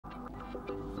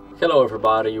Hello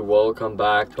everybody, welcome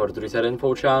back to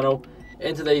HardReset.Info channel.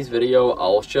 In today's video,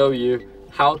 I'll show you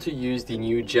how to use the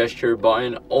new gesture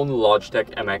button on Logitech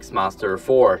MX Master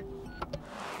 4.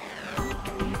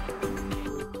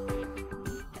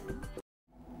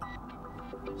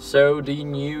 So the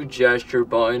new gesture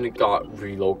button got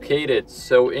relocated.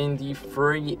 So in the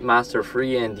Master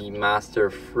 3 and the Master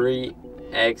 3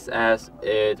 XS,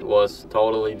 it was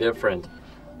totally different.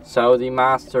 So the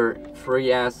Master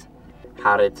 3S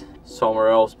had it somewhere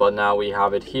else, but now we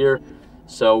have it here,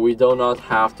 so we do not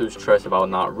have to stress about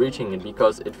not reaching it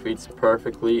because it fits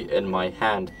perfectly in my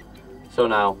hand. So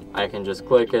now I can just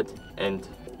click it and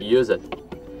use it.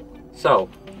 So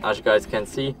as you guys can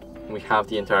see, we have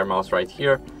the entire mouse right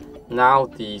here. Now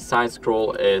the side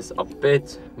scroll is a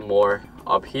bit more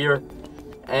up here,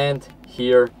 and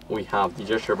here we have the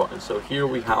gesture button. So here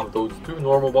we have those two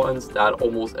normal buttons that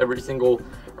almost every single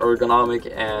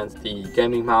ergonomic and the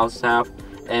gaming mouse have,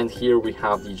 and here we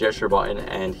have the gesture button,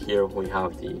 and here we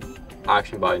have the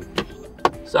action button.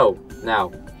 So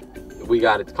now we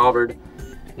got it covered.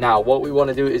 Now what we want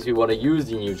to do is we want to use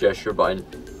the new gesture button.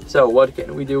 So what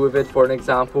can we do with it? For an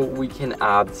example, we can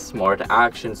add smart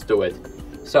actions to it.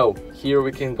 So here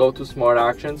we can go to smart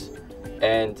actions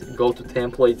and go to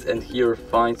templates, and here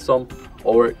find some,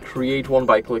 or create one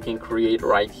by clicking create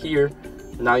right here.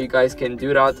 Now you guys can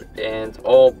do that and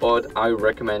all, but I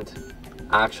recommend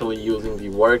actually using the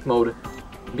work mode,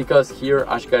 because here,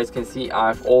 as you guys can see,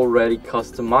 I've already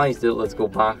customized it. Let's go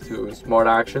back to smart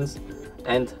actions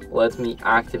and let me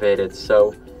activate it.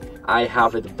 So I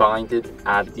have it binded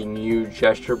at the new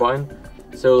gesture button.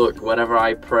 So look, whenever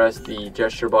I press the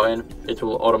gesture button, it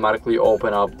will automatically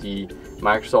open up the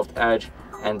Microsoft Edge,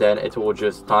 and then it will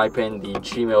just type in the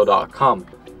gmail.com,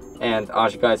 and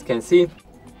as you guys can see,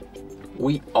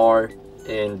 we are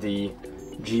in the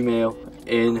Gmail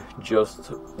in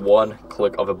just one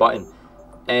click of a button.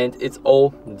 And it's all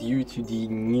due to the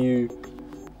new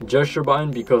gesture button,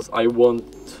 because I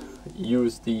won't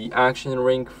use the action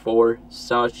ring for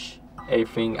such a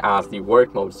thing as the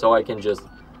work mode. So I can just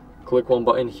click one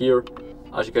button here.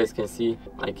 As you guys can see,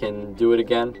 I can do it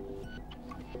again,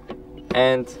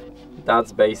 and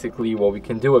that's basically what we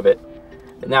can do with it.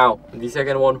 Now the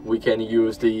second one, we can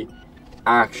use the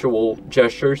actual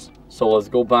gestures. So let's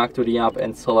go back to the app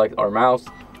and select our mouse,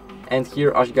 and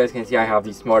here, as you guys can see, I have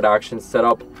the smart actions set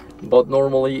up, but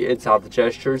normally it's at the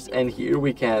gestures, and here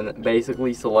we can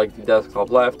basically select the desktop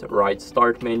left, right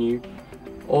start menu,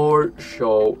 or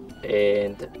show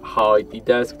and hide the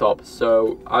desktop.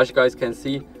 So as you guys can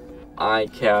see, I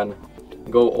can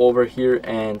go over here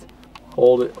and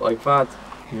hold it like that.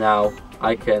 Now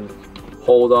I can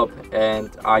hold up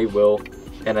and I will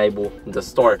enable the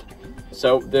start.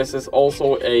 So this is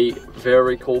also a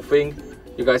very cool thing.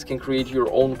 You guys can create your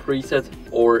own preset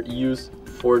or use,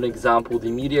 for an example,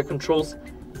 the media controls.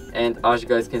 And as you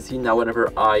guys can see, now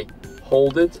whenever I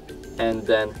hold it and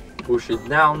then push it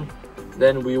down,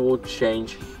 then we will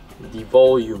change the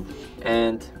volume,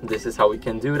 and this is how we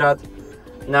can do that.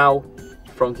 Now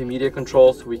from the media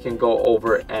controls, we can go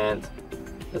over and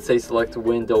let's say select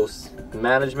Windows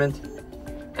Management,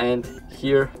 and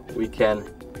here we can,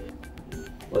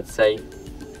 let's say,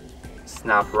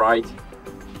 snap right,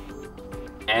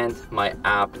 and my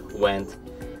app went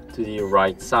to the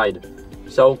right side.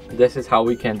 So this is how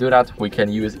we can do that. We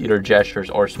can use either gestures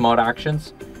or smart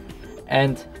actions,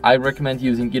 and I recommend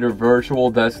using either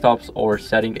virtual desktops or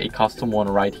setting a custom one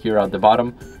right here at the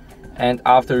bottom. And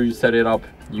after you set it up,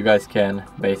 you guys can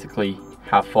basically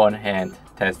have fun and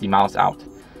test the mouse out.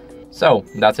 So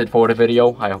that's it for the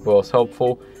video. I hope it was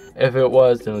helpful. If it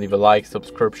was, then leave a like,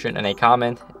 subscription, and a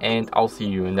comment, and I'll see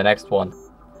you in the next one.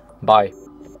 Bye.